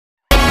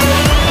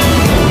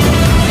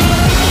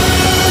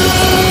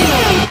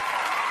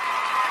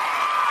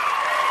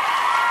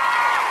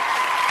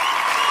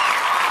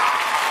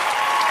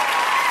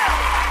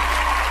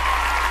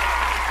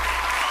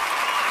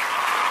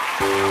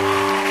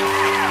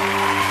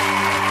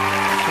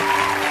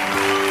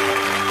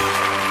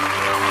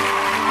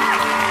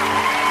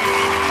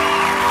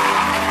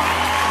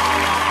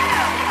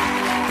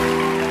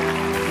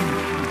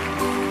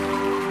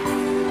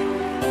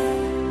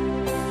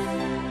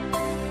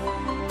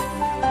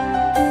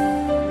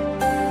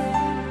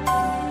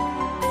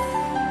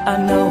I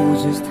know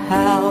just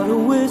how to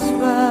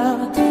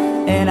whisper,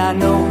 and I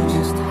know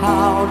just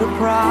how to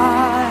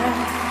cry.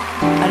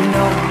 I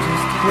know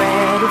just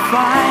where to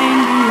find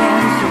the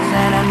answers,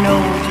 and I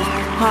know just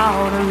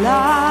how to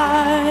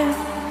lie.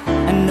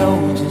 I know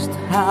just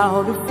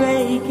how to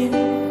fake it,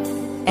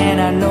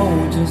 and I know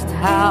just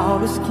how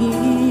to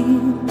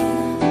scheme.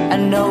 I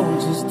know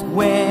just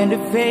when to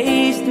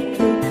face the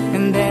truth,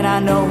 and then I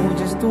know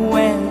just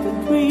when to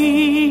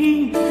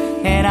dream.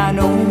 And I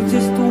know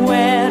just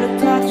where to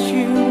touch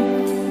you,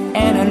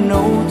 and I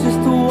know just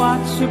what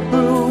to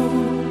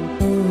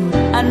prove.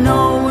 I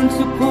know when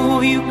to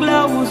pull you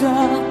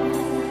closer,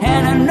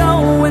 and I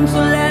know when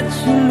to let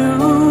you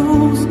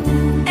loose.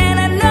 And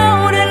I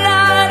know the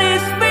night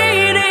is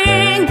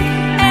fading,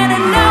 and I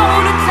know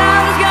the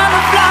time's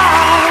gonna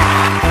fly.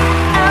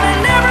 And I'm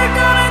never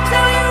gonna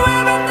tell you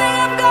everything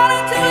I'm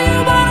gonna tell you,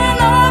 but I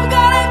know I've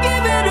gotta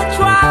give it a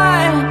try.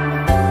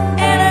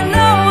 And I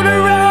know the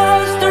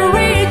roads to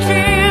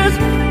reaches,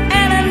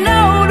 and I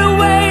know the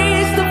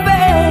ways to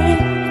fade.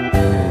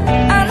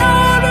 I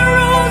know the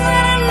rules,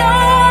 and I know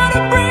how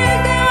to break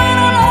them, and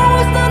I know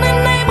what's the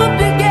name of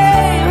the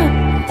game.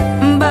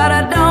 But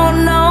I don't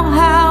know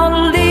how to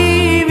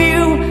leave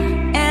you,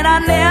 and I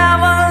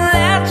never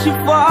let you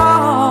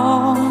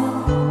fall.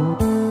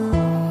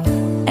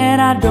 And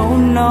I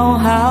don't know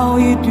how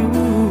you do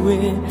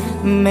it,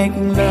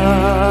 making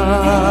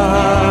love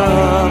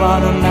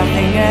out of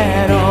nothing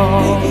at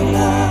all.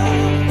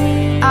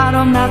 Out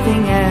of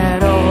nothing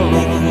at all.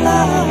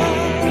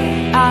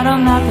 Out of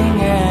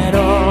nothing at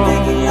all.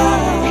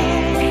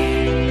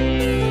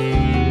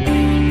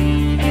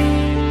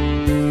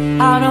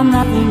 Out of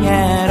nothing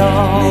at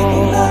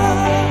all.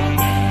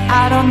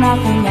 Out of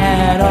nothing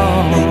at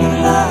all.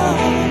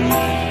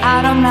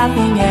 Out of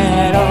nothing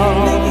at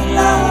all.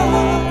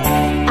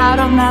 Out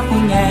of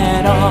nothing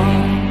at all.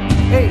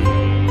 Hey.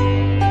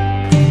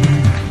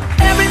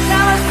 Every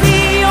time I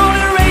see you on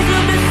the rays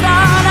of the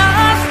sun,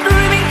 I'm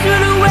streaming to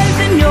the waves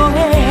in your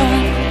hair.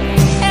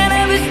 And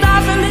every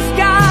star's in the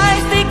sky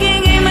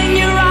sticking in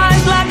your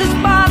eyes like a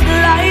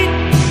spotlight.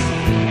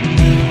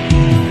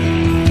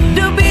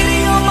 The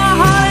beating of my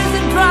heart is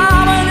a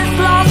drum, and it's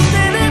lost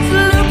and it's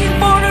looking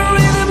for the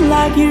rhythm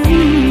like you.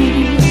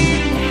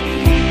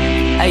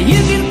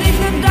 You can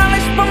taste the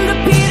darkness from the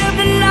pit of